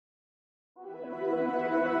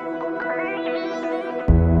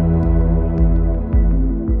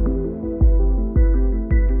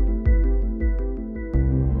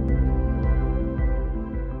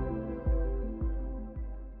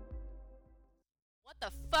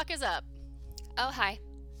The fuck is up? Oh, hi.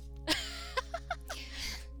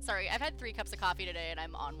 Sorry, I've had 3 cups of coffee today and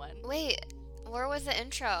I'm on one. Wait, where was the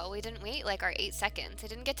intro? We didn't wait like our 8 seconds. I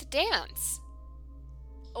didn't get to dance.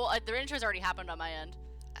 Well, the intro's already happened on my end.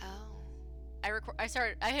 Oh. I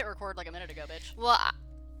hit record like a minute ago, bitch. Well,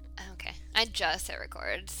 okay. I just hit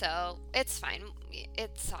record, so it's fine.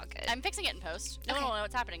 It's all good. I'm fixing it in post. No one will know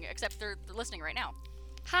what's happening except they're listening right now.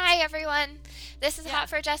 Hi, everyone. This is Yeah. Hot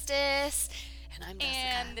for Justice, and I'm Jessica.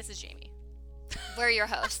 And this is Jamie. We're your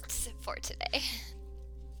hosts for today.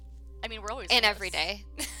 I mean, we're always And hosts. every day.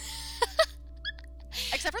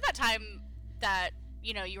 Except for that time that,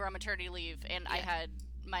 you were on maternity leave and I Yeah. had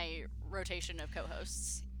my rotation of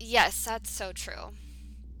co-hosts. Yes, that's so true.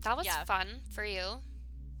 That was Yeah. fun for you.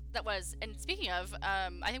 That was, and speaking of, I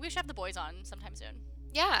think we should have the boys on sometime soon.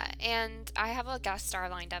 Yeah, and I have a guest star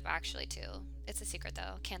lined up actually too. It's a secret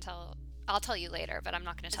though. Can't tell. I'll tell you later, but I'm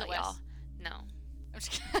not going to Is it tell y'all. Wes? No. I'm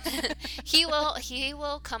just kidding. He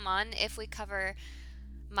will come on if we cover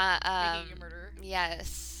my Making a murderer.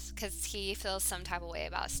 yes, cuz he feels some type of way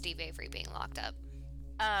about Steve Avery being locked up.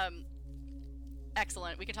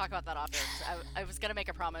 Excellent. We can talk about that off air. I was gonna make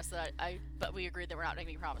a promise but we agreed that we're not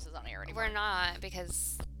making promises on air anymore. We're not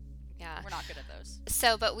because yeah. We're not good at those.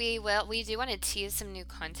 So, but we do want to tease some new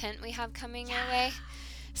content we have coming your way.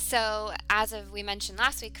 So, as of we mentioned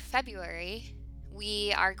last week, February,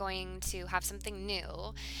 we are going to have something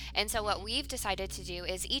new. And so what we've decided to do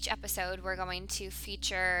is each episode we're going to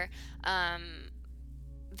feature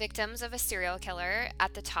victims of a serial killer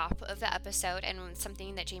at the top of the episode, and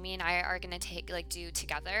something that Jamie and I are going to do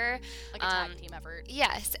together. Like a tag team effort.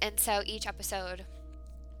 Yes, and so each episode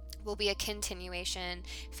will be a continuation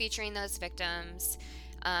featuring those victims,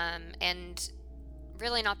 and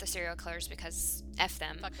really not the serial killers because F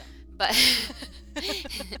them. Fuck them. But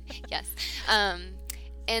yes.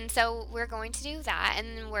 And so we're going to do that,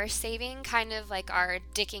 and we're saving kind of like our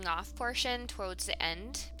dicking off portion towards the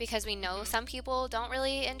end because we know some people don't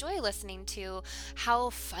really enjoy listening to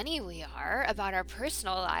how funny we are about our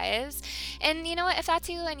personal lives. And you know what? If that's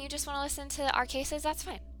you and you just want to listen to our cases, that's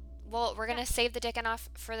fine. Well, we're going to save the dicking off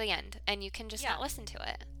for the end, and you can just not listen to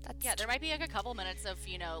it. Yeah, there might be like a couple minutes of,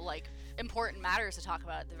 like important matters to talk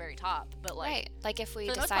about at the very top, but like right. Like if we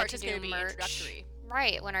for the most decide part, to it's do gonna be merch. introductory.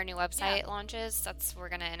 Right, when our new website launches, we're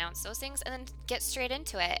going to announce those things and then get straight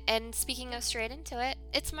into it. And speaking of straight into it,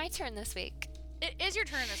 it's my turn this week. It is your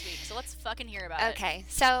turn this week, so let's fucking hear about it. Okay,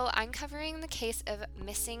 so I'm covering the case of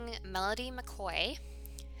missing Melody McCoy.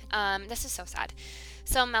 This is so sad.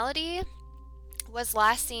 So Melody was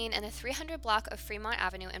last seen in the 300 block of Fremont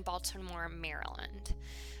Avenue in Baltimore, Maryland.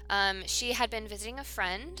 She had been visiting a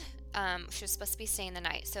friend. She was supposed to be staying the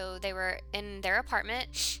night. So they were in their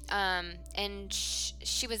apartment, and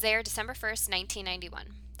she was there December 1st, 1991.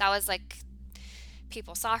 That was like,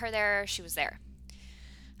 people saw her there. She was there.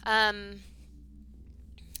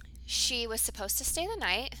 She was supposed to stay the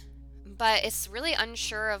night, but it's really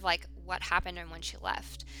unsure of like what happened and when she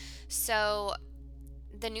left. So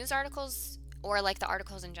the news articles, or like the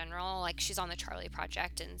articles in general, like she's on the Charlie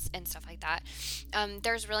Project and stuff like that,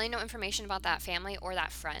 there's really no information about that family or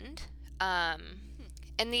that friend.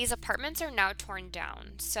 And these apartments are now torn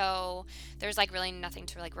down, so there's like really nothing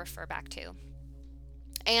to like refer back to.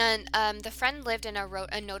 And the friend lived in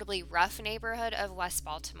a notably rough neighborhood of West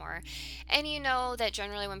Baltimore. And you know that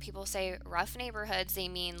generally when people say rough neighborhoods, they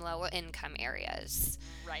mean low income areas.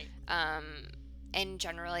 Right. And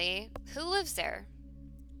generally, who lives there?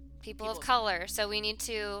 People of color. So we need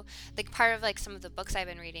to, like, part of like some of the books I've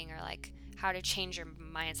been reading are like how to change your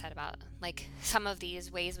mindset about like some of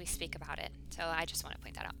these ways we speak about it. So I just want to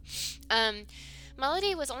point that out.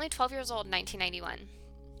 Melody was only 12 years old in 1991.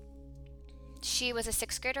 She was a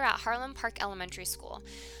 6th grader at Harlem Park Elementary School.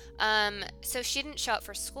 So she didn't show up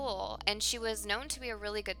for school, and she was known to be a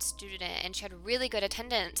really good student, and she had really good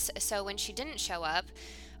attendance. So when she didn't show up,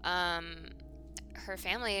 her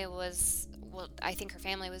family was, I think her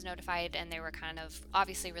family was notified, and they were kind of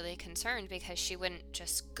obviously really concerned because she wouldn't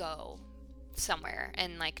just go somewhere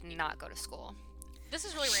and like not go to school. This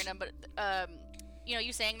is really random, but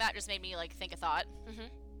you saying that just made me like think a thought.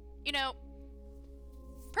 Mm-hmm.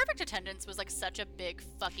 Perfect attendance was like such a big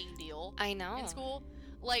fucking deal. I know. In school,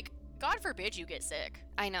 like, God forbid you get sick.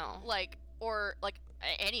 I know. Like, or like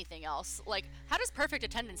anything else. Like, how does perfect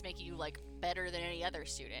attendance make you like better than any other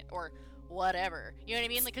student or whatever? You know what I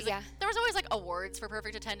mean? Like, because there was always like awards for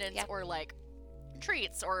perfect attendance or like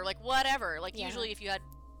treats or like whatever. Like, usually if you had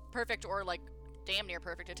perfect or like damn near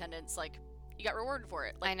perfect attendance, like you got rewarded for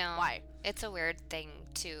it. Like, I know. Why? It's a weird thing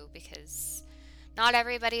too because not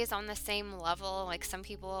everybody is on the same level. Like some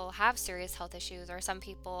people have serious health issues, or some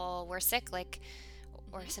people were sick, like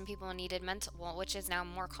or some people needed mental, well, which is now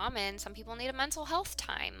more common, some people need a mental health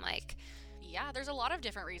time. Like, yeah, there's a lot of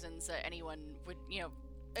different reasons that anyone would,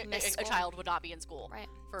 a school. child would not be in school Right.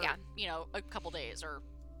 for, a couple days or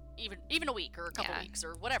even a week or a couple weeks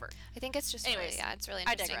or whatever. I think it's just Anyways, it's really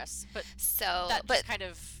interesting. I digress. But that just kind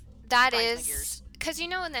of that is because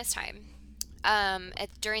in this time,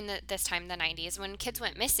 during this time, the 90s, when kids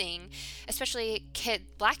went missing, especially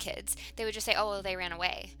black kids, they would just say, oh, well, they ran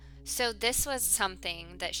away. So this was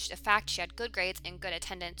something that the fact she had good grades and good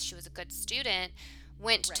attendance, she was a good student,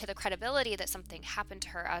 went to the credibility that something happened to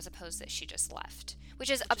her as opposed that she just left. Which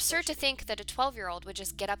is absurd to think that a 12-year-old would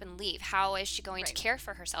just get up and leave. How is she going to care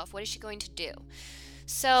for herself? What is she going to do?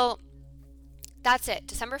 So that's it.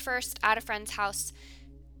 December 1st, at a friend's house.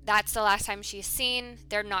 That's the last time she's seen.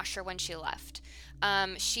 They're not sure when she left.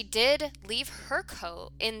 She did leave her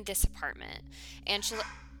coat in this apartment, and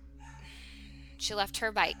she left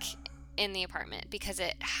her bike in the apartment because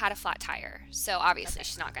it had a flat tire. So obviously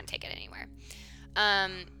she's not going to take it anywhere.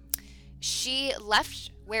 She left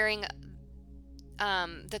wearing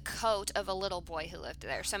the coat of a little boy who lived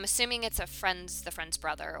there. So I'm assuming it's the friend's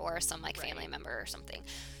brother or some family member or something.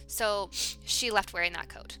 So she left wearing that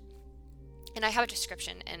coat. And I have a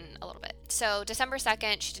description in a little bit. So December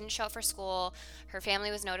 2nd, she didn't show up for school. Her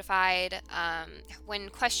family was notified. When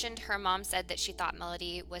questioned, her mom said that she thought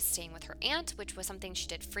Melody was staying with her aunt, which was something she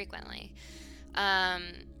did frequently.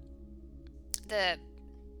 The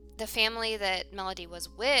family that Melody was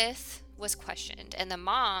with was questioned. And the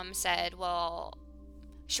mom said, well,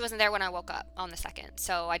 she wasn't there when I woke up on the 2nd,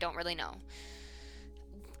 so I don't really know.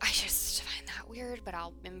 I just find that weird, but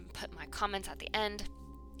I'll put my comments at the end.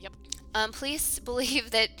 Yep. Police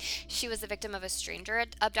believe that she was the victim of a stranger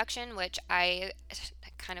abduction, which I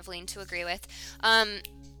kind of lean to agree with. My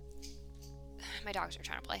dogs are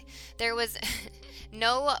trying to play. There was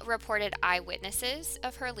no reported eyewitnesses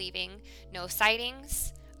of her leaving, no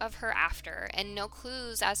sightings of her after, and no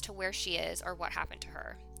clues as to where she is or what happened to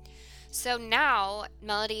her. So now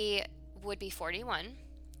Melody would be 41.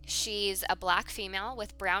 She's a black female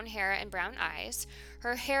with brown hair and brown eyes.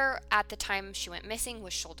 Her hair at the time she went missing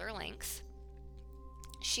was shoulder length.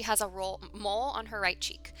 She has a mole on her right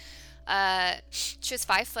cheek. She was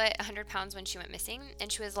 5 foot, 100 pounds when she went missing,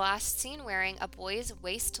 and she was last seen wearing a boy's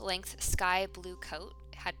waist-length sky blue coat,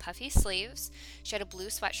 had puffy sleeves. She had a blue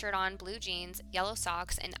sweatshirt on, blue jeans, yellow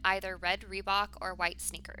socks, and either red Reebok or white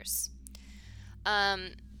sneakers.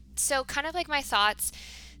 So kind of like my thoughts.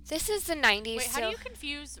 This is the 90s. Wait, how do you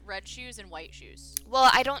confuse red shoes and white shoes? Well,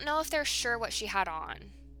 I don't know if they're sure what she had on.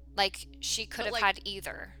 Like, she could have had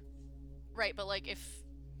either. Right, but if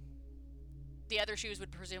the other shoes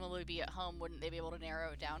would presumably be at home, wouldn't they be able to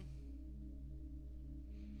narrow it down?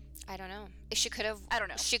 I don't know. She could have. I don't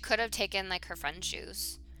know. She could have taken her friend's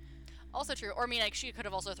shoes. Also true. Or she could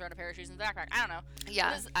have also thrown a pair of shoes in the backpack. I don't know.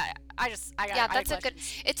 Yeah.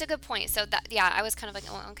 It's a good point. So I was kind of like,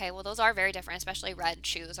 oh, okay, well, those are very different, especially red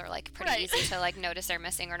shoes are pretty easy to notice they're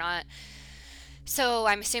missing or not. So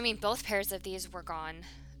I'm assuming both pairs of these were gone,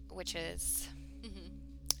 which is,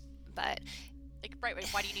 but. Right,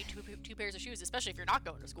 why do you need two pairs of shoes, especially if you're not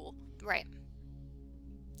going to school? Right.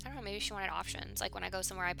 I don't know, maybe she wanted options. When I go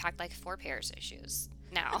somewhere, I pack 4 pairs of shoes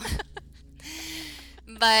now.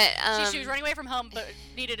 But she was running away from home, but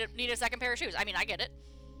needed a second pair of shoes. I mean, I get it.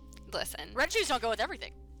 Listen, red shoes don't go with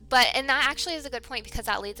everything. And that actually is a good point because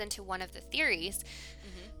that leads into one of the theories.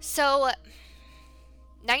 So,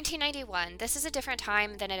 1991. This is a different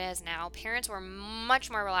time than it is now. Parents were much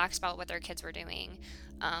more relaxed about what their kids were doing,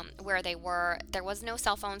 where they were. There was no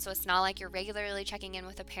cell phone, so it's not like you're regularly checking in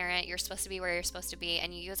with a parent. You're supposed to be where you're supposed to be,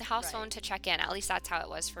 and you use a house phone to check in. At least that's how it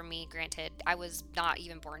was for me. Granted, I was not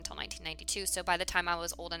even born until 1992, so by the time I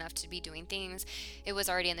was old enough to be doing things, it was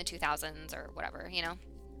already in the 2000s or whatever,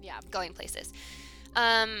 Yeah, going places.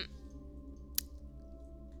 I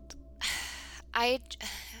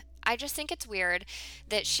just think it's weird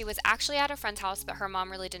that she was actually at a friend's house, but her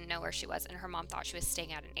mom really didn't know where she was, and her mom thought she was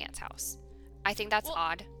staying at an aunt's house. I think that's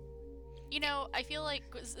odd. I feel like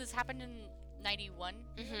this happened in 91.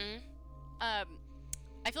 I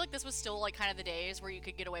feel like this was still kind of the days where you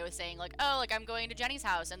could get away with saying I'm going to Jenny's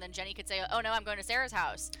house, and then Jenny could say, oh no, I'm going to Sarah's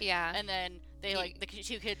house. Yeah. And then they the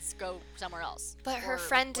two kids go somewhere else. But her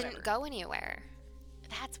friend didn't go anywhere.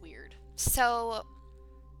 That's weird. So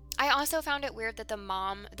I also found it weird that the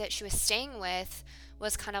mom that she was staying with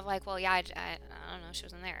was kind of well, yeah, I don't know, she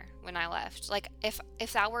wasn't there when I left.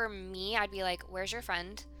 If that were me, I'd be like, where's your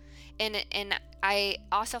friend? And I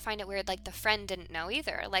also find it weird, the friend didn't know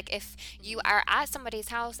either. If you are at somebody's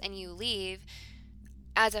house and you leave,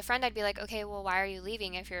 as a friend, I'd be like, okay, well, why are you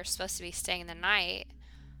leaving if you're supposed to be staying the night?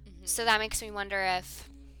 So that makes me wonder if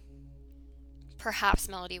perhaps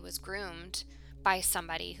Melody was groomed by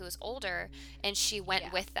somebody who was older and she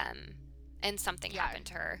went with them and something happened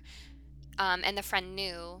to her. And the friend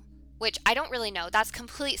knew, which I don't really know. That's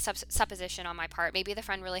complete supposition on my part. Maybe the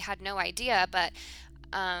friend really had no idea, but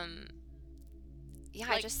my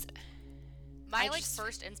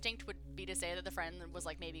first instinct would be to say that the friend was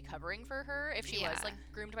like maybe covering for her if she was like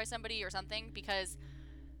groomed by somebody or something, because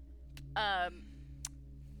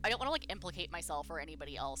I don't want to like implicate myself or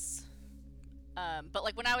anybody else. But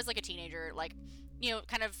like when I was like a teenager, like, you know,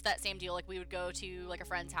 kind of that same deal, like we would go to like a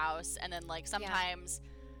friend's house and then like sometimes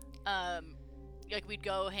like we'd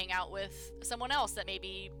go hang out with someone else that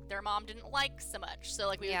maybe their mom didn't like so much. So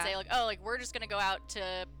like we would say like, oh, like we're just gonna go out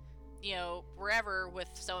to, you know, wherever with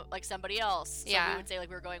somebody else. So we would say like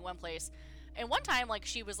we were going one place. And one time, like,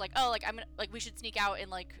 she was like, oh, like, I'm gonna, like, we should sneak out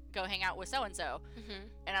and, like, go hang out with so-and-so.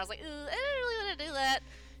 And I was like, I don't really want to do that.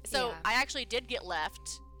 So I actually did get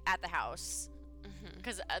left at the house.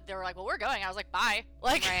 Because they were like, well, we're going. I was like, bye.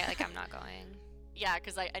 Like, right, like, I'm not going. Yeah,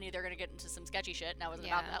 because I knew they were going to get into some sketchy shit, and I wasn't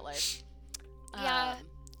about that life. Yeah,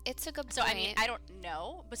 it's a good point. So, I mean, I don't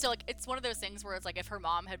know. But so, like, it's one of those things where it's like, if her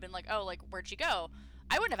mom had been like, oh, like, where'd she go?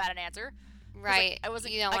 I wouldn't have had an answer. Right. Like, I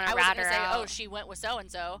wasn't, you don't like, want to rat her say, out. oh, she went with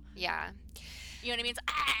so-and-so. Yeah. You know what I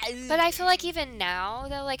mean? But I feel like even now,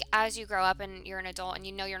 though, like, as you grow up and you're an adult and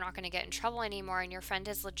you know you're not going to get in trouble anymore and your friend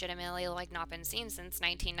has legitimately, like, not been seen since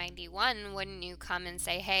 1991, wouldn't you come and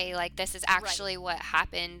say, hey, like, this is actually what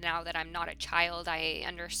happened now that I'm not a child. I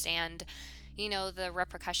understand, you know, the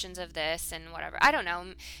repercussions of this and whatever. I don't know.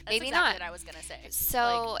 Maybe That's exactly not. what I was going to say.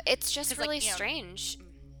 So it's just really strange.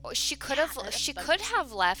 She could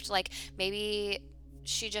have left, like, maybe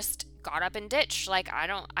she just got up and ditched. Like,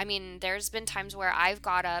 I mean, there's been times where I've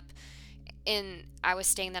got up I was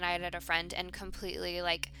staying the night at a friend and completely,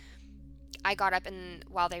 like, I got up and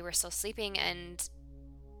while they were still sleeping and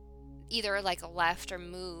either, like, left or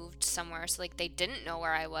moved somewhere. So, like, they didn't know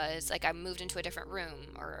where I was. Like, I moved into a different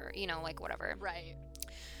room or, you know, like, whatever. Right.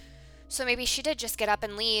 So maybe she did just get up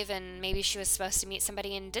and leave, and maybe she was supposed to meet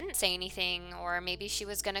somebody and didn't say anything, or maybe she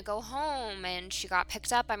was going to go home and she got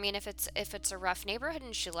picked up. I mean, if it's a rough neighborhood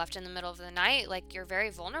and she left in the middle of the night, like, you're very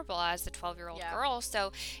vulnerable as the 12-year-old girl.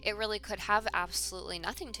 So it really could have absolutely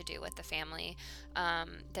nothing to do with the family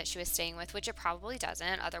that she was staying with, which it probably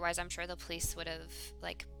doesn't. Otherwise, I'm sure the police would have,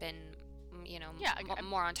 like, been, you know,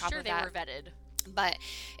 more on top of that. Sure, they were vetted. But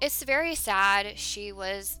it's very sad. She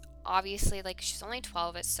was obviously, like, she's only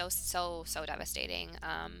 12. It's so devastating.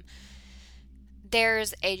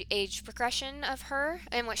 There's age progression of her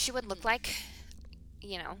and what she would look like,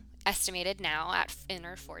 you know, estimated now in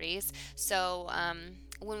her 40s. So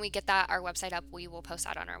when we get our website up, we will post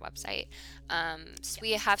that on our website. So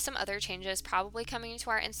we have some other changes probably coming to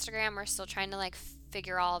our Instagram. We're still trying to, like,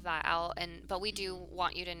 figure all of that out, but we do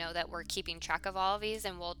want you to know that we're keeping track of all of these,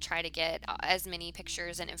 and we'll try to get as many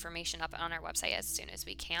pictures and information up on our website as soon as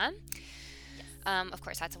we can. Of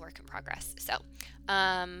course, that's a work in progress. So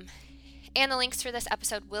and the links for this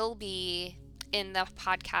episode will be in the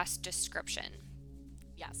podcast description.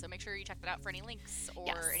 Yeah, so make sure you check that out for any links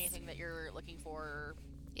or anything that you're looking for.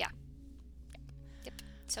 Yep.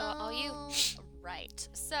 So all you. Right.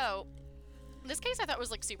 So this case I thought was,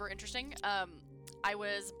 like, super interesting. I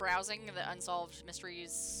was browsing the Unsolved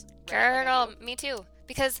Mysteries. Girl, me too.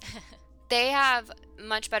 Because they have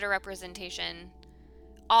much better representation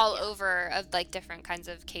all over of, like, different kinds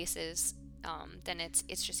of cases. Then it's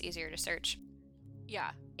just easier to search.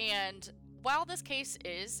 Yeah, and while this case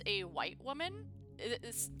is a white woman,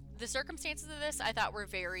 the circumstances of this I thought were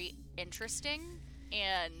very interesting.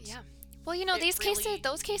 And well, you know,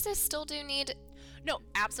 those cases still do need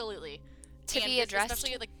absolutely to be addressed.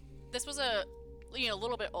 Especially, like, this was a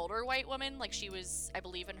little bit older white woman. Like, she was, I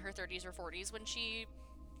believe, in her 30s or 40s when she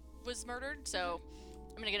was murdered. So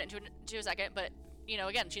I'm gonna get into a second, but, you know,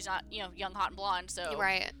 again, she's not, you know, young, hot, and blonde. So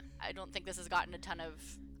I don't think this has gotten a ton of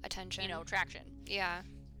attention, you know, traction. Yeah.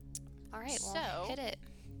 All right. Well, hit it.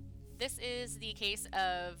 This is the case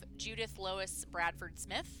of Judith Lois Bradford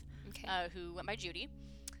Smith, who went by Judy.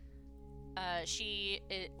 She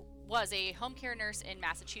was a home care nurse in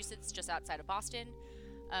Massachusetts, just outside of Boston.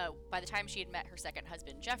 By the time she had met her second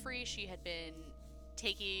husband, Jeffrey, she had been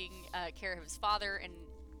taking care of his father, and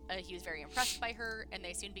he was very impressed by her, and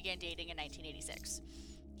they soon began dating in 1986.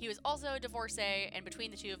 He was also a divorcee, and between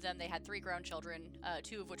the two of them, they had 3 grown children,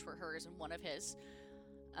 2 of which were hers and 1 of his.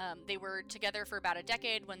 They were together for about a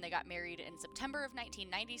decade when they got married in September of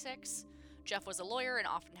 1996. Jeff was a lawyer and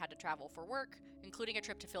often had to travel for work, including a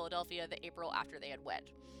trip to Philadelphia the April after they had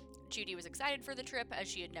wed. Judy was excited for the trip as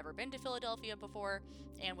she had never been to Philadelphia before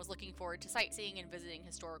and was looking forward to sightseeing and visiting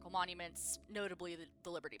historical monuments, notably the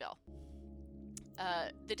Liberty Bell.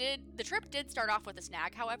 The trip did start off with a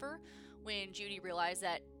snag, however, when Judy realized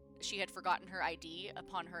that she had forgotten her ID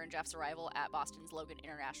upon her and Jeff's arrival at Boston's Logan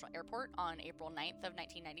International Airport on April 9th of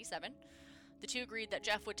 1997. The two agreed that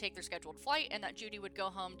Jeff would take their scheduled flight and that Judy would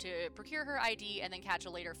go home to procure her ID and then catch a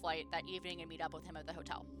later flight that evening and meet up with him at the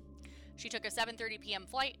hotel. She took a 7:30 p.m.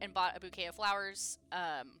 flight and bought a bouquet of flowers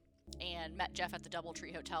and met Jeff at the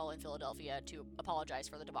DoubleTree Hotel in Philadelphia to apologize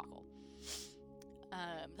for the debacle.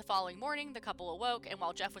 The following morning, the couple awoke, and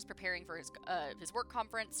while Jeff was preparing for his work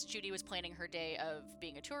conference, Judy was planning her day of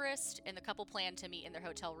being a tourist, and the couple planned to meet in their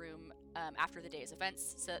hotel room after the day's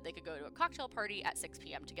events so that they could go to a cocktail party at 6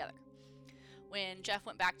 p.m. together. When Jeff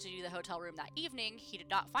went back to the hotel room that evening, he did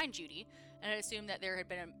not find Judy, and had assumed that there had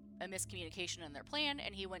been a miscommunication in their plan,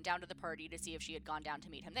 and he went down to the party to see if she had gone down to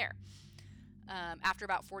meet him there. After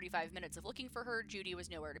about 45 minutes of looking for her, Judy was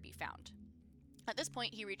nowhere to be found. At this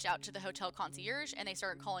point, he reached out to the hotel concierge, and they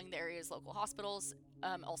started calling the area's local hospitals,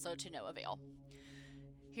 also to no avail.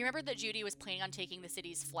 He remembered that Judy was planning on taking the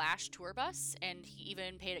city's Flash tour bus, and he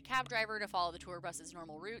even paid a cab driver to follow the tour bus's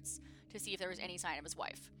normal routes to see if there was any sign of his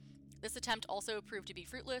wife. This attempt also proved to be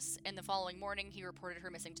fruitless, and the following morning he reported her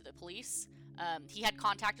missing to the police. He had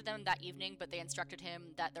contacted them that evening, but they instructed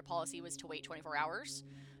him that their policy was to wait 24 hours,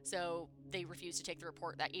 so they refused to take the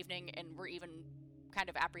report that evening and were even kind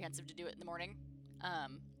of apprehensive to do it in the morning.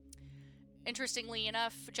 Interestingly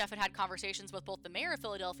enough, Jeff had conversations with both the mayor of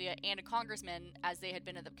Philadelphia and a congressman as they had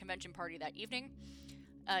been at the convention party that evening.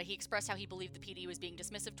 He expressed how he believed the PD was being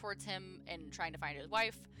dismissive towards him and trying to find his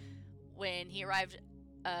wife. When he arrived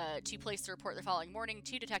to place the report the following morning,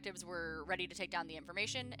 two detectives were ready to take down the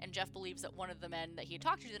information, and Jeff believes that one of the men that he had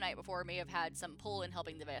talked to the night before may have had some pull in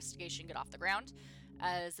helping the investigation get off the ground,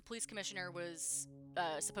 as the police commissioner was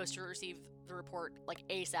supposed to receive the report like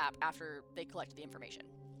ASAP after they collected the information.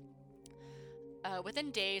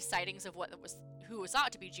 Within days, sightings of who was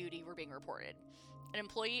thought to be Judy were being reported. An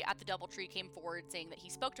employee at the DoubleTree came forward saying that he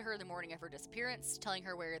spoke to her the morning of her disappearance, telling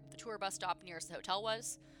her where the tour bus stop nearest the hotel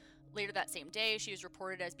was. Later that same day, she was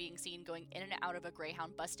reported as being seen going in and out of a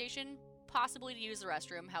Greyhound bus station, possibly to use the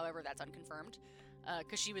restroom. However, that's unconfirmed,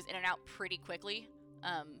 because she was in and out pretty quickly.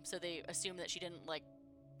 So they assumed that she didn't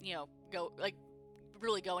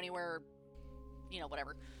really go anywhere,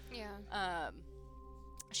 whatever. Yeah.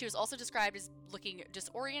 She was also described as looking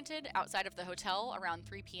disoriented outside of the hotel around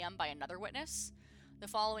 3 p.m. by another witness. The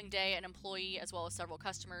following day, an employee as well as several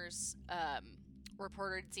customers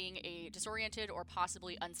reported seeing a disoriented or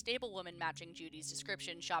possibly unstable woman matching Judy's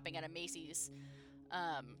description shopping at a Macy's,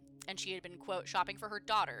 and she had been, quote, shopping for her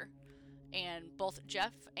daughter. And both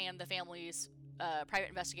Jeff and the family's private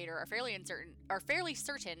investigator are fairly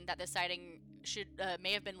certain that this sighting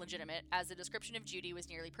may have been legitimate, as the description of Judy was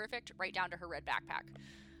nearly perfect, right down to her red backpack.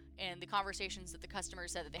 And the conversations that the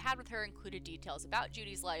customers said that they had with her included details about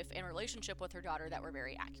Judy's life and relationship with her daughter that were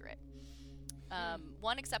very accurate.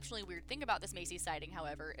 One exceptionally weird thing about this Macy's sighting,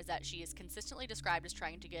 however, is that she is consistently described as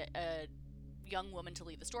trying to get a young woman to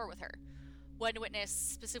leave the store with her. One witness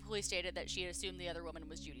specifically stated that she had assumed the other woman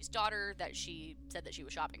was Judy's daughter that she said that she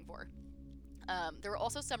was shopping for. There were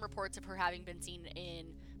also some reports of her having been seen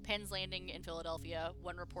in Penn's Landing in Philadelphia,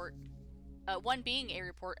 one being a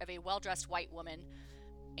report of a well-dressed white woman,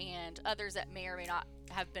 and others that may or may not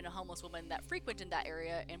have been a homeless woman that frequented that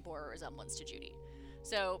area and bore a resemblance to Judy.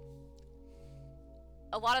 So,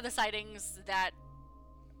 a lot of the sightings that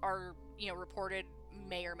are, reported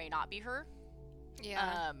may or may not be her.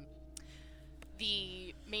 Yeah.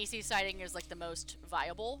 The Macy's sighting is, the most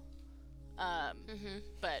viable,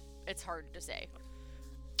 but it's hard to say.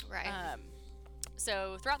 Right.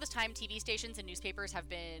 So throughout this time, TV stations and newspapers have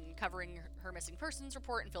been covering her missing persons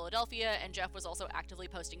report in Philadelphia, and Jeff was also actively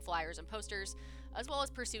posting flyers and posters, as well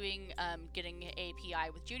as pursuing getting a PI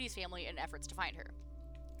with Judy's family in efforts to find her.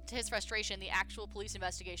 To his frustration, the actual police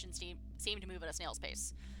investigation seemed to move at a snail's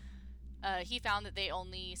pace. He found that they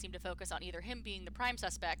only seemed to focus on either him being the prime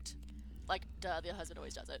suspect, the husband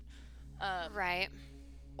always does it, right,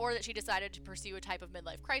 or that she decided to pursue a type of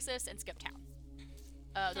midlife crisis and skip town.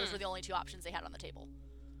 Those were the only two options they had on the table.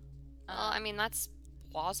 That's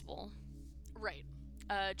plausible. Right.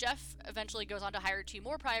 Jeff eventually goes on to hire 2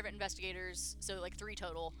 more private investigators, so 3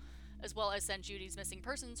 total, as well as send Judy's missing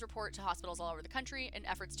persons report to hospitals all over the country in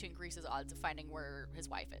efforts to increase his odds of finding where his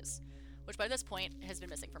wife is, which by this point has been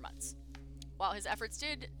missing for months. While his efforts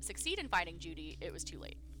did succeed in finding Judy, it was too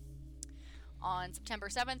late. On September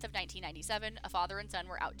 7th of 1997, a father and son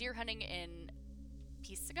were out deer hunting in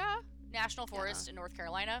Pisgah National Forest in North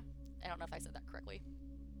Carolina. I don't know if I said that correctly.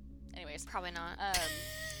 Anyways. Probably not.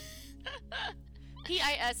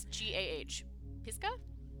 Pisgah? Pisgah?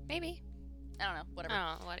 Maybe. I don't know. Whatever.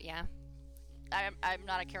 I don't know. What? Yeah. I'm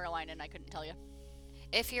not a Carolinian. I couldn't tell you.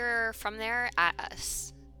 If you're from there, at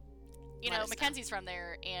us. You know, Mackenzie's from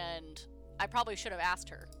there, and I probably should have asked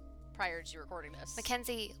her prior to recording this.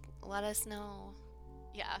 Mackenzie, let us know.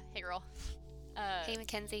 Yeah. Hey, girl. Hey,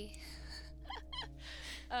 Mackenzie.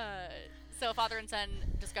 So father and son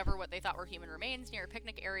discover what they thought were human remains near a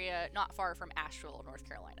picnic area not far from Asheville, North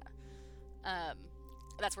Carolina.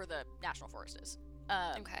 That's where the National Forest is.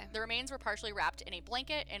 Okay. The remains were partially wrapped in a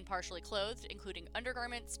blanket and partially clothed, including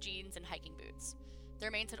undergarments, jeans, and hiking boots. The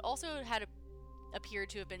remains had also appeared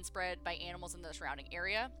to have been spread by animals in the surrounding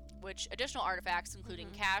area, which additional artifacts, including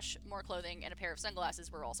cash, more clothing, and a pair of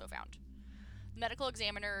sunglasses, were also found. The medical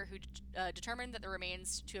examiner who determined that the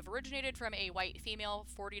remains to have originated from a white female,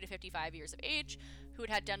 40 to 55 years of age, who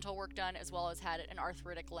had dental work done as well as had an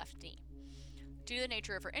arthritic left knee. Due to the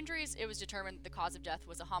nature of her injuries, it was determined that the cause of death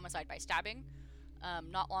was a homicide by stabbing.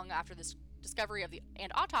 Not long after this discovery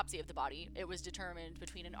and autopsy of the body, it was determined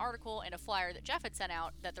between an article and a flyer that Jeff had sent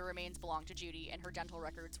out that the remains belonged to Judy, and her dental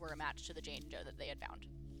records were a match to the Jane Doe that they had found.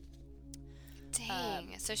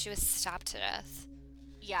 Dang. So she was stabbed to death.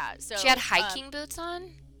 Yeah. So she had hiking boots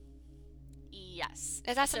on? Yes.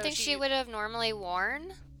 Is that something she would have normally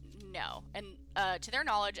worn? No. And to their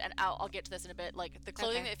knowledge, and I'll get to this in a bit, like the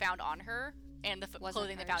clothing they found on her and the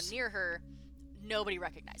clothing they found near her, nobody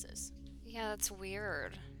recognizes. Yeah, that's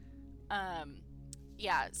weird.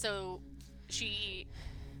 Yeah, so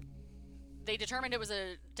they determined it was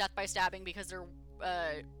a death by stabbing because the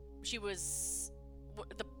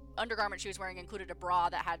undergarment she was wearing included a bra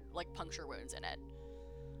that had like puncture wounds in it.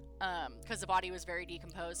 Because the body was very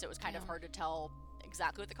decomposed, so it was kind of hard to tell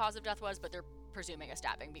exactly what the cause of death was, but they're presuming a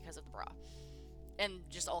stabbing because of the bra. And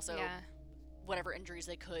just also whatever injuries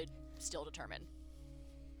they could still determine.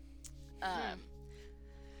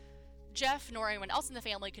 Jeff nor anyone else in the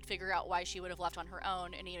family could figure out why she would have left on her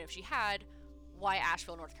own, and even if she had, why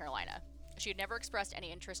Asheville, North Carolina? She had never expressed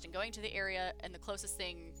any interest in going to the area, and the closest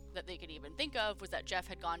thing that they could even think of was that Jeff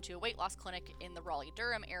had gone to a weight loss clinic in the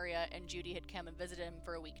Raleigh-Durham area, and Judy had come and visited him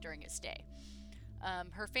for a week during his stay.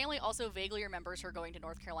 Her family also vaguely remembers her going to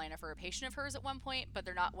North Carolina for a patient of hers at one point, but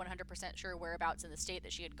they're not 100% sure whereabouts in the state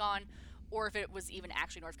that she had gone, or if it was even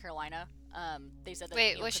actually North Carolina. They said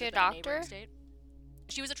that was she a doctor?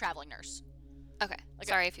 She was a traveling nurse. Okay.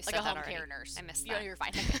 Sorry if you said that already. Like a home care nurse. I missed that. You're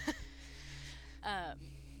fine.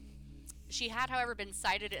 She had, however, been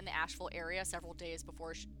sighted in the Asheville area several days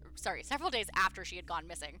after she had gone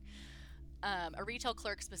missing. A retail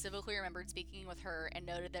clerk specifically remembered speaking with her and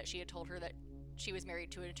noted that she had told her that she was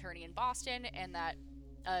married to an attorney in Boston and that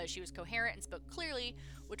she was coherent and spoke clearly,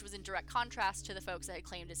 which was in direct contrast to the folks that had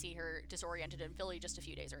claimed to see her disoriented in Philly just a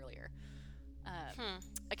few days earlier.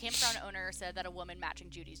 A campground owner said that a woman matching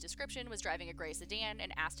Judy's description was driving a gray sedan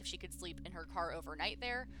and asked if she could sleep in her car overnight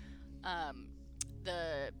there.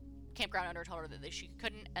 The campground owner told her that she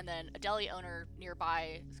couldn't, and then a deli owner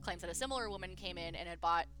nearby claims that a similar woman came in and had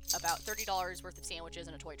bought about $30 worth of sandwiches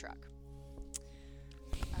in a toy truck.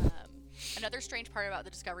 Another strange part about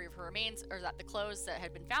the discovery of her remains is that the clothes that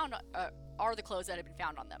had been found are the clothes that had been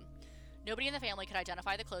found on them. Nobody in the family could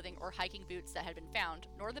identify the clothing or hiking boots that had been found,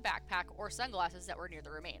 nor the backpack or sunglasses that were near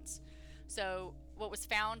the remains. So what was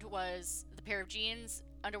found was the pair of jeans,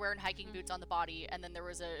 underwear, and hiking boots on the body, and then there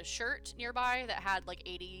was a shirt nearby that had like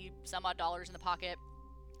 $80 some odd in the pocket,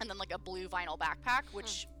 and then like a blue vinyl backpack,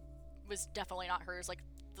 which was definitely not hers. Like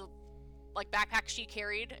the backpack she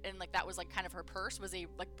carried, and like that was like kind of her purse, was a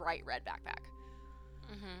like bright red backpack.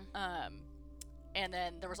 And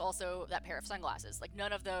then there was also that pair of sunglasses. Like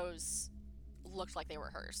none of those looked like they were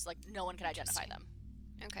hers. Like no one could identify them.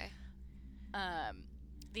 Okay.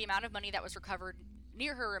 The amount of money that was recovered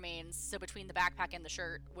near her remains, so between the backpack and the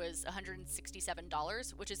shirt, was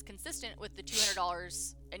 $167, which is consistent with the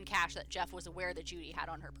 $200 in cash that Jeff was aware that Judy had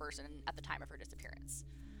on her person at the time of her disappearance.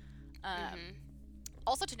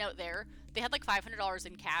 Also to note there, they had like $500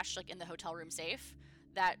 in cash like in the hotel room safe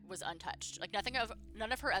that was untouched. Like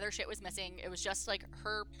none of her other shit was missing. It was just like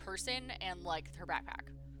her person and like her backpack.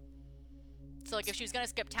 So like if she was gonna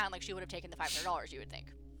skip town, like she would have taken the $500, you would think.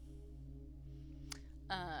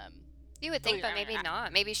 You would think, but maybe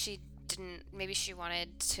not. Maybe she didn't. Maybe she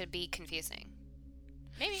wanted to be confusing.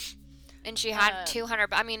 Maybe. And she had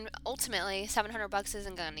 200. I mean, ultimately, $700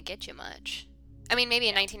 isn't going to get you much. I mean, maybe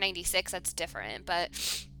in 1996 that's different, but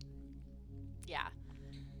yeah.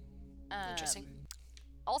 Interesting.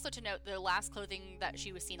 also to note, the last clothing that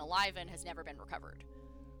she was seen alive in has never been recovered.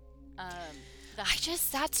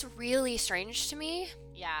 That's really strange to me.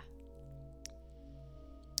 Yeah.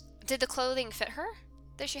 Did the clothing fit her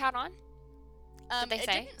that she had on? Did they say?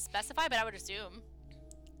 It didn't specify, but I would assume.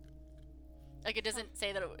 Like, it doesn't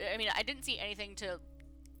say that. I mean, I didn't see anything to,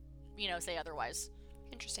 say otherwise.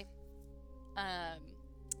 Interesting.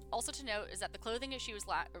 Also to note is that the clothing that she was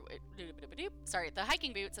the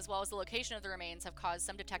hiking boots, as well as the location of the remains, have caused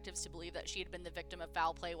some detectives to believe that she had been the victim of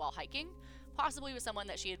foul play while hiking, possibly with someone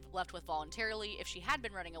that she had left with voluntarily if she had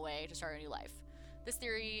been running away to start a new life. This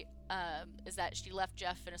theory is that she left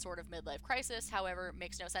Jeff in a sort of midlife crisis, however,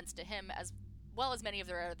 makes no sense to him, as well as many of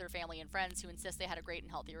their other family and friends who insist they had a great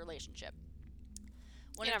and healthy relationship.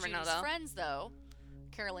 One of Judy's friends, though,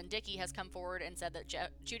 Carolyn Dickey, has come forward and said that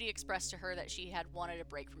Judy expressed to her that she had wanted a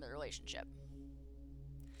break from the relationship.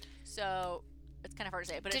 So it's kind of hard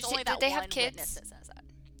to say, but it's only that one witness that says that.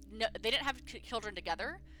 No, they didn't have children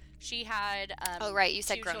together. She had. Oh right, you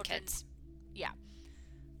said grown kids. Yeah.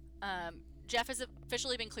 Jeff has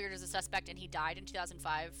officially been cleared as a suspect, and he died in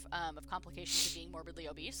 2005 of complications of being morbidly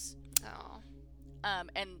obese. Oh.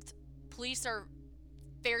 And police are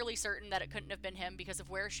fairly certain that it couldn't have been him because of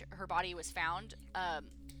where her body was found.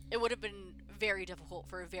 It would have been very difficult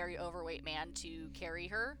for a very overweight man to carry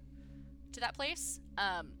her to that place,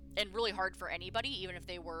 and really hard for anybody, even if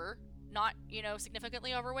they were not,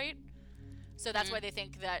 significantly overweight. So that's why they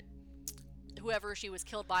think that whoever she was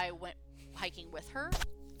killed by went hiking with her.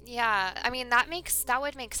 Yeah, I mean, that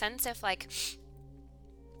would make sense if, like,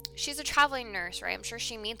 she's a traveling nurse, right? I'm sure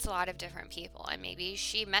she meets a lot of different people, and maybe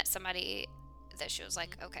she met somebody that she was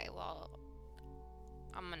like, okay, well,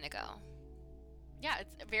 I'm gonna go. Yeah,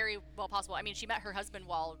 it's very well possible. I mean, she met her husband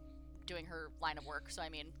while doing her line of work, so I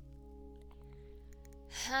mean...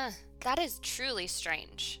 Huh, that is truly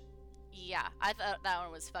strange. Yeah, I thought that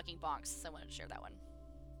one was fucking bonks, so I wanted to share that one.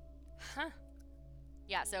 Huh.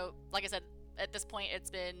 Yeah, so, like I said, at this point, it's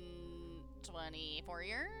been 24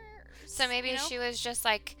 years. So maybe she was just,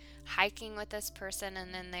 like, hiking with this person,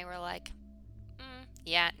 and then they were like,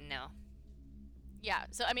 yeah, no. Yeah,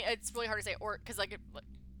 so, I mean, it's really hard to say, or, because, like,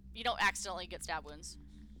 you don't accidentally get stab wounds.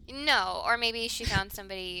 No, or maybe she found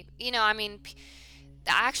somebody, I mean,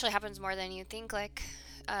 that actually happens more than you think, like,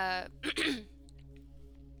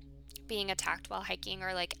 being attacked while hiking,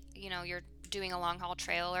 or, like, you're doing a long-haul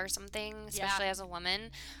trail or something, especially as a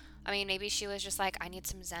woman. I mean, maybe she was just like, I need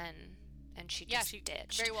some zen, and she just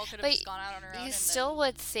ditched. Very well could have just gone out on her own. You still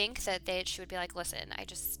would think that she would be like, listen, I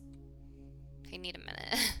need a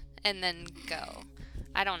minute, and then go.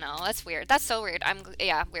 I don't know. That's weird. That's so weird.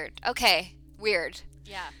 Weird. Okay, weird.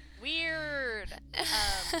 Yeah, weird.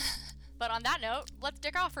 But on that note, let's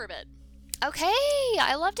dick off for a bit. Okay,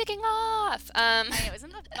 I love dicking off. I know,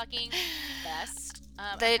 isn't the fucking best?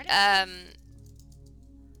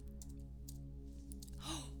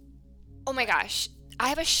 Oh my gosh, I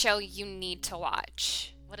have a show you need to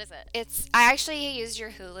watch. What is it? I actually used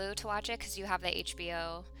your Hulu to watch it because you have the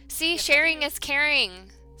HBO. See, yes, sharing is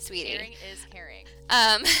caring, sweetie. Sharing is caring.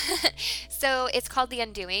 So it's called The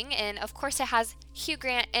Undoing, and of course it has Hugh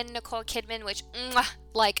Grant and Nicole Kidman, which,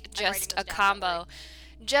 just a combo.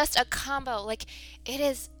 Just a combo. Like, it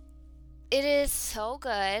is so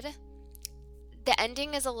good. The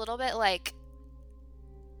ending is a little bit, like,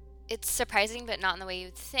 it's surprising, but not in the way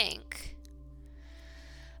you'd think.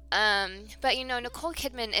 But Nicole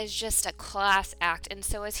Kidman is just a class act, and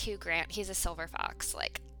so is Hugh Grant. He's a silver fox,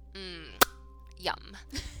 like, yum.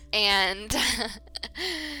 And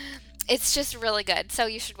it's just really good. So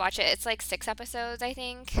you should watch it. It's like 6 episodes, I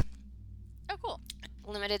think. Oh, cool.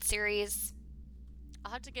 Limited series.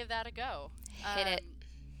 I'll have to give that a go. Hit it.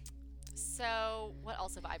 So what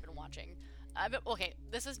else have I been watching? Okay,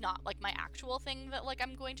 this is not like my actual thing that like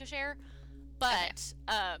I'm going to share, but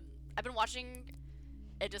I've been watching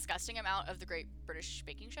a disgusting amount of the Great British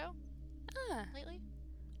Baking Show lately.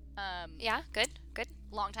 Yeah, good.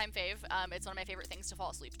 Longtime fave. It's one of my favorite things to fall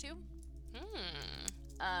asleep to.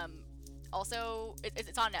 Also,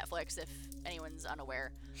 it's on Netflix if anyone's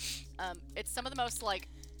unaware. It's some of the most like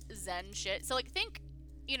zen shit. So like think,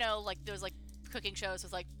 like those like cooking shows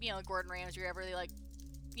with like Gordon Ramsay or whatever, they like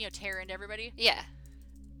tear into everybody. Yeah.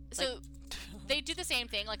 So they do the same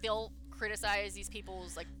thing. Like they'll criticize these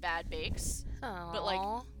people's like bad bakes. Aww. But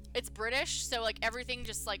like it's British, so like everything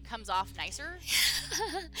just like comes off nicer.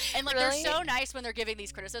 And like really? They're so nice when they're giving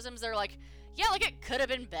these criticisms. They're like, yeah, like it could have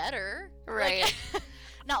been better. Right. Like,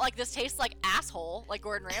 not like this tastes like asshole, like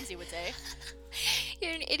Gordon Ramsay would say.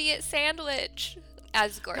 You're an idiot sandwich,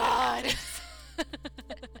 as Gordon. God.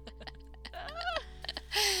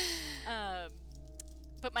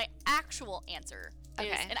 But my actual answer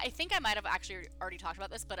Okay. And I think I might have actually already talked about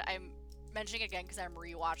this, but I'm mentioning it again because I'm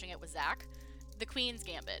rewatching it with Zach. The Queen's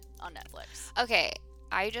Gambit on Netflix. Okay,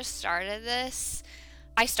 I just started this.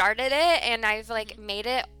 I started it, and I've, like, made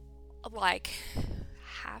it, like,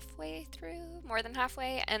 halfway through, more than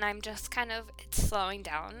halfway, and I'm just kind of slowing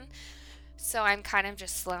down. So I'm kind of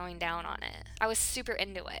just slowing down on it. I was super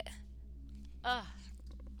into it.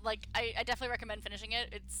 Like, I definitely recommend finishing it.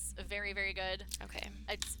 It's very, very good. Okay.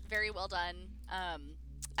 It's very well done.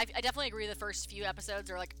 I definitely agree the first few episodes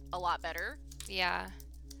are, like, a lot better. Yeah.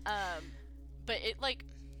 But it, like,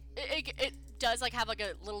 it does, like, have, like,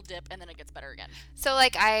 a little dip, and then it gets better again. So,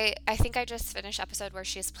 like, I think I just finished episode where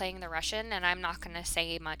she's playing the Russian, and I'm not going to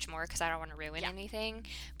say much more because I don't want to ruin anything.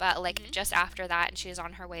 But, like, just after that, and she's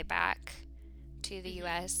on her way back to the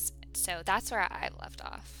U.S., so that's where I left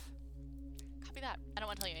off. Copy that. I don't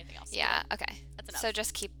want to tell you anything else. Yeah, okay. That's enough. So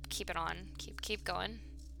just keep it on. Keep going.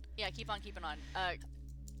 Yeah, keep on keeping on.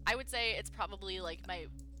 I would say it's probably, like,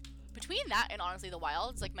 between that and, honestly, The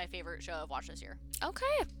Wilds, like, my favorite show I've watched this year. Okay.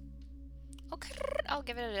 I'll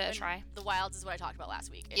give it a try. The Wilds is what I talked about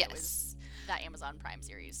last week. Yes. It was that Amazon Prime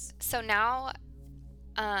series. So now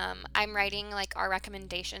I'm writing, like, our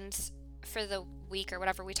recommendations for the week or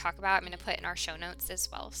whatever we talk about. I'm going to put in our show notes as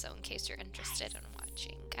well, so in case you're interested in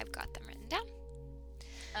watching, I've got them written down.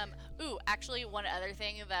 Actually, one other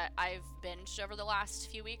thing that I've binged over the last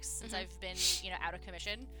few weeks since I've been, out of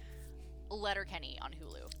commission, Letterkenny on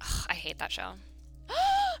Hulu. Ugh, I hate that show.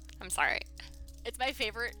 I'm sorry. It's my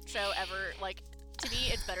favorite show ever. Like, to me,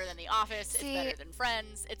 it's better than The Office. It's better than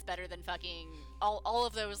Friends. It's better than fucking all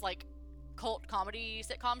of those, like, cult comedy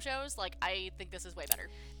sitcom shows. Like, I think this is way better.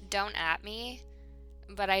 Don't at me,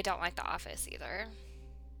 but I don't like The Office either.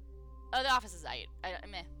 The Office is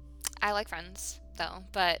meh. I like Friends, though.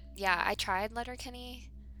 But, yeah, I tried Letterkenny,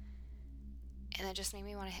 and it just made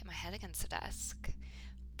me want to hit my head against the desk.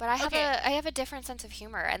 But I have a different sense of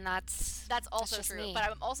humor, and that's also true. Me. But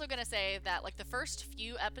I'm also going to say that, like, the first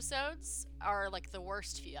few episodes are, like, the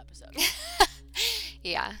worst few episodes.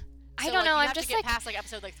 Yeah. So, I don't know. You I'm have just to get like past, like,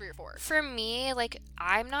 episode, like, 3 or 4. For me, like,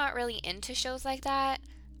 I'm not really into shows like that.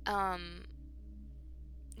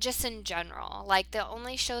 Just in general. Like, the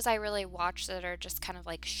only shows I really watch that are just kind of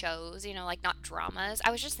like shows, like, not dramas. I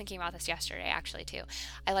was just thinking about this yesterday, actually, too.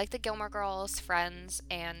 I like the Gilmore Girls, Friends,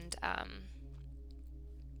 and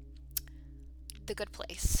The Good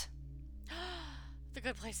Place. The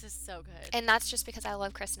Good Place is so good. And that's just because I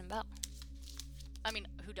love Kristen Bell. I mean,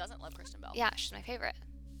 who doesn't love Kristen Bell? Yeah, she's my favorite.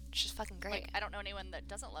 She's fucking great. Like, I don't know anyone that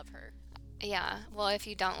doesn't love her. Yeah. Well, if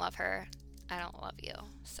you don't love her, I don't love you.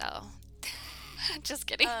 So, just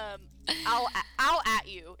kidding. I'll at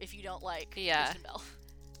you if you don't like Kristen Bell.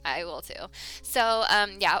 I will too. So,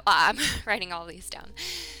 I'm writing all these down.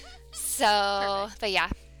 So, perfect. But yeah,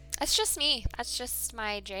 that's just me. That's just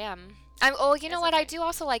my jam. You know what? Okay. I do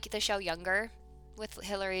also like the show Younger with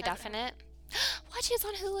Hilary Duff in it. Watch it, it's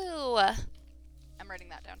on Hulu. I'm writing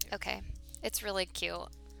that down too. Okay. It's really cute.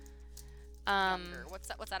 Younger. What's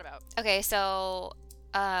that about? Okay, so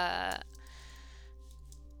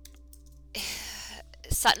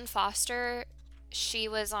Sutton Foster, she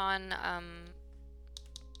was on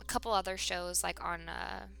a couple other shows, like on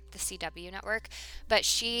the CW network, but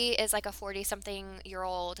she is like a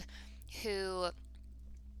 40-something-year-old who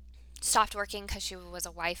stopped working because she was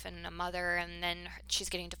a wife and a mother, and then she's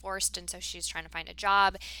getting divorced, and so she's trying to find a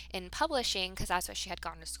job in publishing because that's what she had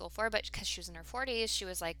gone to school for, but because she was in her 40s, she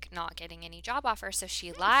was like not getting any job offers, so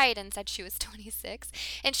she lied and said she was 26,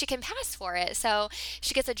 and she can pass for it, so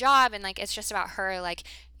she gets a job, and like it's just about her, like,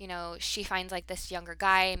 she finds like this younger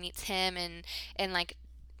guy, meets him, and like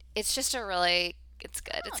it's just it's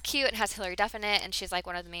good. It's cute. It has Hilary Duff in it, and she's like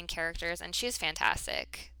one of the main characters, and she's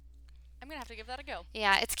fantastic. I'm going to have to give that a go.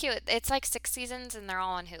 Yeah, it's cute. It's like 6 seasons, and they're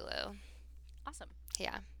all on Hulu. Awesome.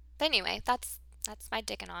 Yeah. But anyway, that's my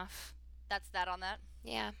dicking off. That's that on that?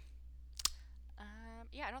 Yeah.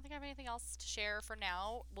 Yeah, I don't think I have anything else to share for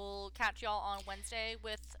now. We'll catch y'all on Wednesday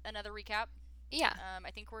with another recap. Yeah.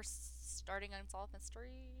 I think we're starting Unsolved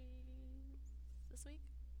Mysteries this week.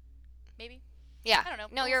 Maybe. Yeah. I don't know.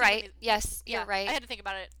 No, you're right. Yes, you're right. I had to think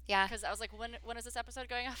about it. Yeah. Because I was like, when is this episode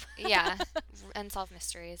going up? Yeah. Unsolved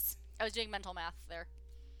Mysteries. I was doing mental math there.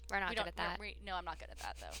 We're not good at that. No, I'm not good at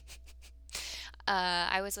that, though.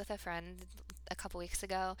 I was with a friend a couple weeks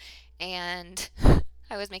ago, and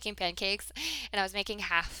I was making pancakes, and I was making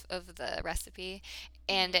half of the recipe,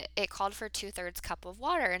 and it called for 2/3 cup of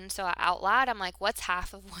water, and so out loud, I'm like, what's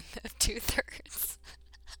half of 2/3?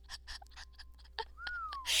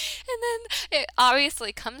 And then it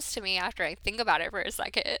obviously comes to me after I think about it for a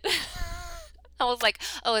second. I was like,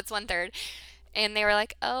 oh, it's 1/3. And they were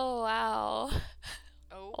like, oh, wow.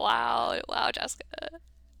 Oh. Wow, Jessica.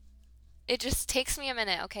 It just takes me a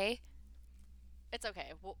minute, okay? It's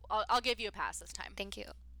okay. Well, I'll give you a pass this time. Thank you.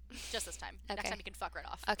 Just this time. Okay. Next time you can fuck right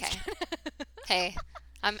off. Okay. Hey,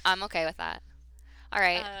 I'm okay with that. All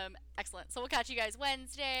right. Excellent. So we'll catch you guys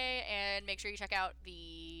Wednesday, and make sure you check out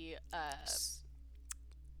the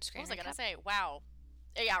what was I gonna say? Wow.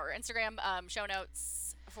 Yeah, our Instagram show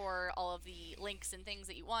notes for all of the links and things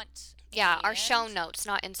that you want. Yeah, our show notes,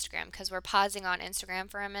 not Instagram, because we're pausing on Instagram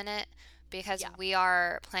for a minute because we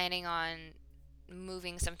are planning on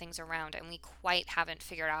moving some things around, and we quite haven't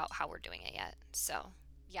figured out how we're doing it yet. So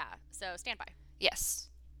so stand by. Yes.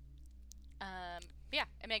 Yeah,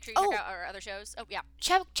 and make sure you check out our other shows. Oh, yeah.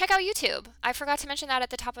 Check out YouTube. I forgot to mention that at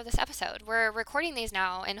the top of this episode. We're recording these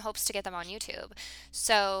now in hopes to get them on YouTube.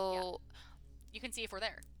 So you can see if we're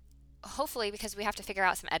there. Hopefully, because we have to figure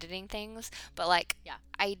out some editing things. But,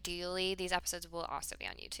 ideally, these episodes will also be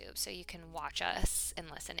on YouTube. So you can watch us and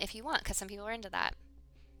listen if you want, because some people are into that.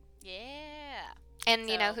 Yeah. And,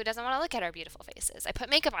 who doesn't want to look at our beautiful faces? I put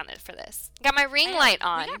makeup on it for this. Got my ring light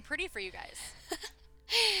on. We got pretty for you guys.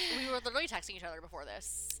 We were literally texting each other before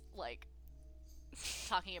this,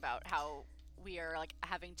 talking about how we are,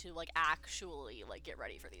 having to, actually, get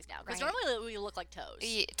ready for these now. Because normally we look like toes.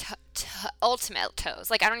 Yeah, ultimate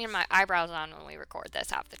toes. I don't even have my eyebrows on when we record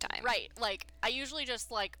this half the time. Right. I usually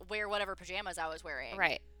just, wear whatever pajamas I was wearing.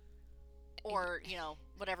 Right. Or,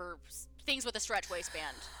 whatever things with a stretch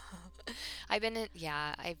waistband. I've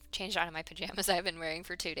changed out of my pajamas I've been wearing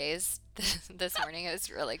for 2 days this morning. It was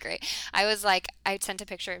really great. I sent a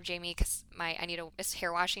picture of Jamie because I need a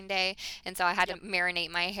hair washing day, and so I had to marinate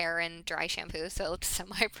my hair in dry shampoo so it looked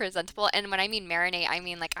semi-presentable. And when I mean marinate, I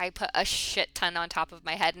mean I put a shit ton on top of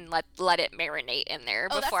my head and let it marinate in there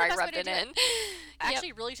before I rubbed it in.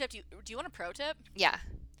 Actually, really tip. Do you want a pro tip? Yeah.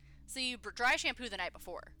 So you dry shampoo the night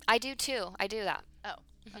before. I do too. I do that. Oh.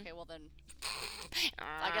 Okay, well then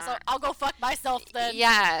I guess I'll go fuck myself then.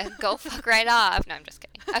 Yeah, go fuck right off. No, I'm just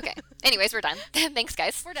kidding. Okay. Anyways, we're done. Thanks,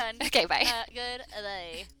 guys. We're done. Okay, bye. Good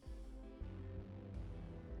day.